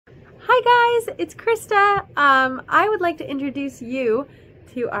Hi guys, it's Krista. I would like to introduce you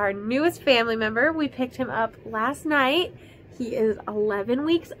to our newest family member. We picked him up last night. He is 11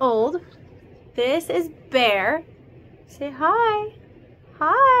 weeks old. This is Bear. Say hi.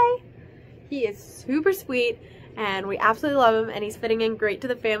 Hi. He is super sweet and we absolutely love him, and he's fitting in great to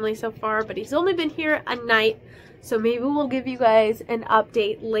the family so far, but he's only been here a night, so maybe we'll give you guys an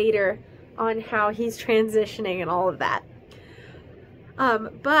update later on how he's transitioning and all of that.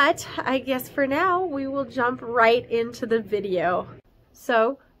 But I guess for now we will jump right into the video.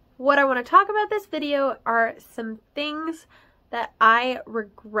 So what I want to talk about this video are some things that I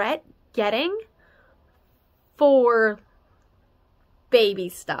regret getting for baby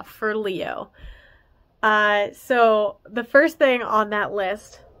stuff for Leo. So the first thing on that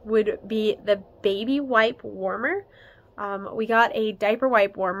list would be the baby wipe warmer. We got a diaper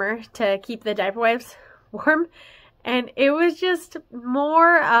wipe warmer to keep the diaper wipes warm, and it was just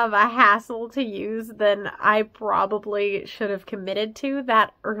more of a hassle to use than I probably should have committed to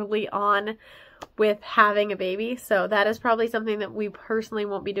that early on with having a baby. So that is probably something that we personally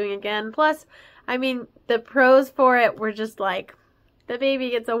won't be doing again. Plus, I mean, the pros for it were just like, the baby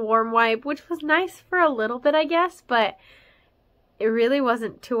gets a warm wipe, which was nice for a little bit, I guess, but it really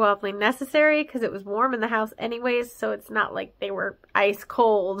wasn't too awfully necessary because it was warm in the house anyways, so it's not like they were ice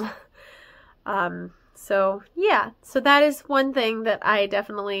cold. So yeah, so that is one thing that I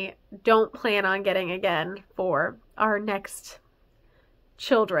definitely don't plan on getting again for our next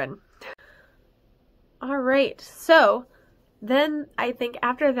children. All right, so then I think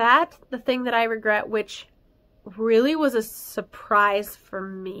after that, the thing that I regret, which really was a surprise for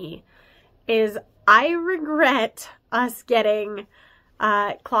me, is I regret us getting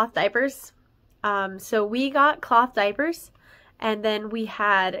cloth diapers. So we got cloth diapers, and then we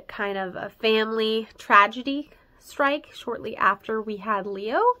had kind of a family tragedy strike shortly after we had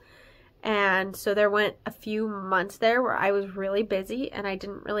Leo. And so there went a few months there where I was really busy and I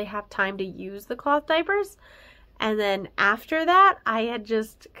didn't really have time to use the cloth diapers. And then after that, I had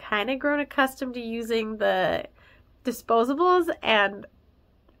just kind of grown accustomed to using the disposables, and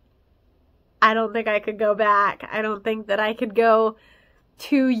I don't think I could go back. I don't think that I could go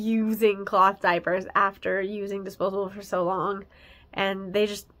to using cloth diapers after using disposable for so long. And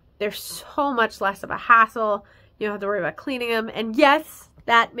they're so much less of a hassle. You don't have to worry about cleaning them. And yes,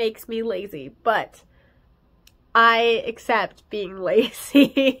 that makes me lazy, but I accept being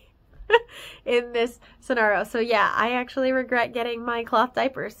lazy in this scenario. So yeah, I actually regret getting my cloth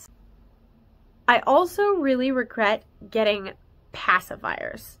diapers. I also really regret getting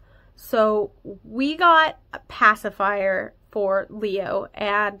pacifiers. So we got a pacifier for Leo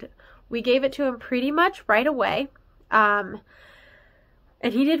and we gave it to him pretty much right away. And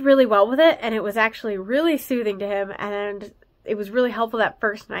he did really well with it, and it was actually really soothing to him, and it was really helpful that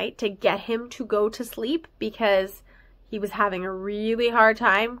first night to get him to go to sleep because he was having a really hard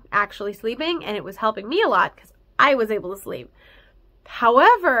time actually sleeping, and it was helping me a lot because I was able to sleep.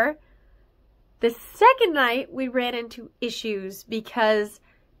 However, the second night we ran into issues because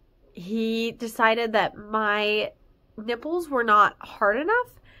he decided that my nipples were not hard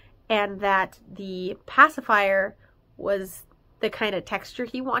enough and that the pacifier was the kind of texture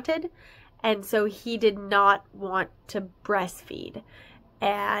he wanted, and so he did not want to breastfeed,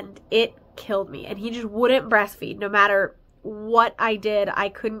 and it killed me. And he just wouldn't breastfeed. No matter what I did, I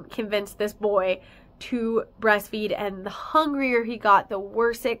couldn't convince this boy to breastfeed, and the hungrier he got, the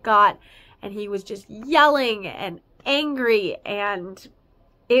worse it got, and he was just yelling and angry, and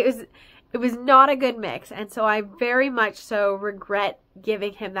it was not a good mix. And so I very much so regret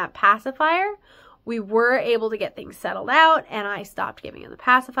giving him that pacifier. We were able to get things settled out, and I stopped giving him the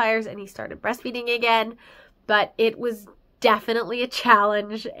pacifiers and he started breastfeeding again, but it was definitely a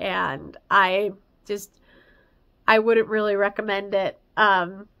challenge, and I wouldn't really recommend it.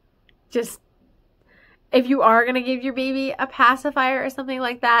 Just if you are going to give your baby a pacifier or something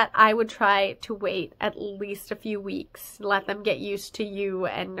like that, I would try to wait at least a few weeks, let them get used to you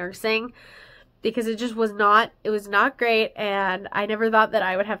and nursing, because it just was not great, and I never thought that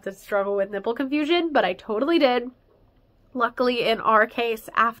I would have to struggle with nipple confusion, but I totally did. Luckily, in our case,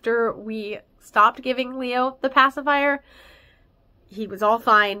 after we stopped giving Leo the pacifier, he was all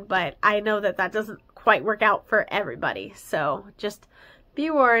fine, but I know that that doesn't quite work out for everybody, so just be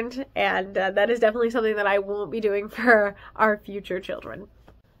warned, and that is definitely something that I won't be doing for our future children.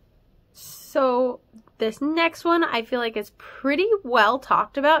 So this next one I feel like is pretty well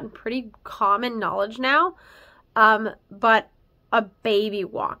talked about and pretty common knowledge now, but a baby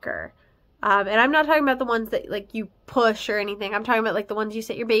walker. And I'm not talking about the ones that like you push or anything. I'm talking about like the ones you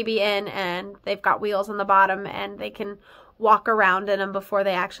sit your baby in and they've got wheels on the bottom and they can walk around in them before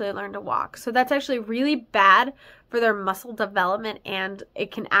they actually learn to walk. So that's actually really bad for their muscle development, and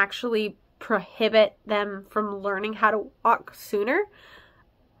it can actually prohibit them from learning how to walk sooner.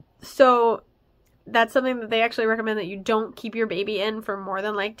 So that's something that they actually recommend, that you don't keep your baby in for more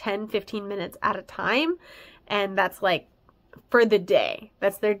than like 10-15 minutes at a time. And that's like for the day.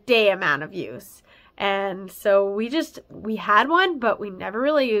 That's their day amount of use. And so we had one, but we never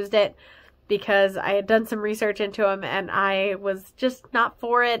really used it because I had done some research into him and I was just not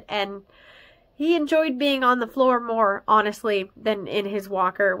for it. And he enjoyed being on the floor more, honestly, than in his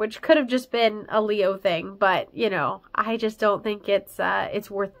walker, which could have just been a Leo thing. But, you know, I just don't think it's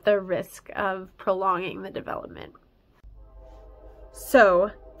worth the risk of prolonging the development.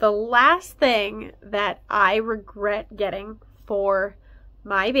 So the last thing that I regret getting for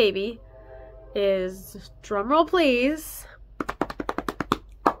my baby is, drumroll please,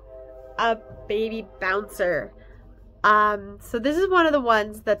 a baby bouncer. So this is one of the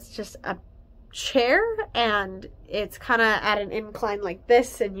ones that's just a chair, and it's kind of at an incline like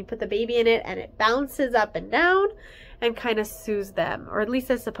this, and you put the baby in it and it bounces up and down and kind of soothes them, or at least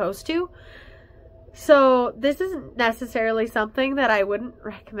it's supposed to. So this isn't necessarily something that I wouldn't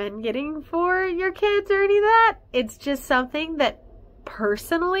recommend getting for your kids or any of that. It's just something that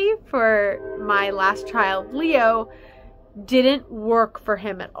personally, for my last child, Leo, didn't work for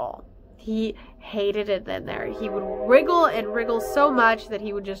him at all. He hated it in there. He would wriggle and wriggle so much that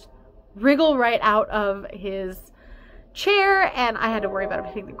he would just wriggle right out of his chair, and I had to worry about him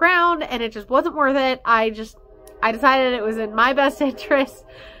hitting the ground, and it just wasn't worth it. I decided it was in my best interest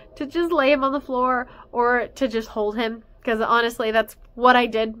to just lay him on the floor or to just hold him, because honestly that's what I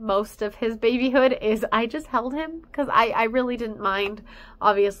did most of his babyhood, is I just held him, because I really didn't mind.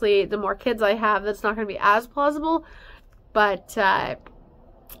 Obviously the more kids I have, that's not going to be as plausible, but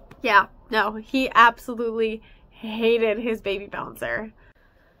yeah, no, he absolutely hated his baby bouncer.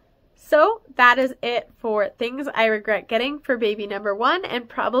 So that is it for things I regret getting for baby number 1 and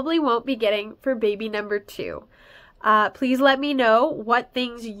probably won't be getting for baby number 2. Please let me know what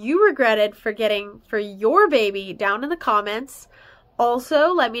things you regretted for getting for your baby down in the comments.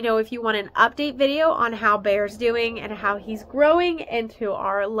 Also, let me know if you want an update video on how Bear's doing and how he's growing into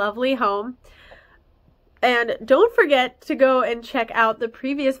our lovely home. And don't forget to go and check out the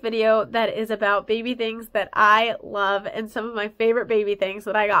previous video that is about baby things that I love and some of my favorite baby things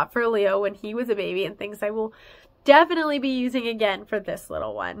that I got for Leo when he was a baby, and things I will definitely be using again for this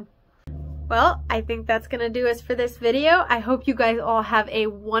little one. Well, I think that's going to do us for this video. I hope you guys all have a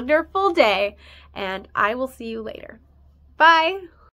wonderful day, and I will see you later. Bye!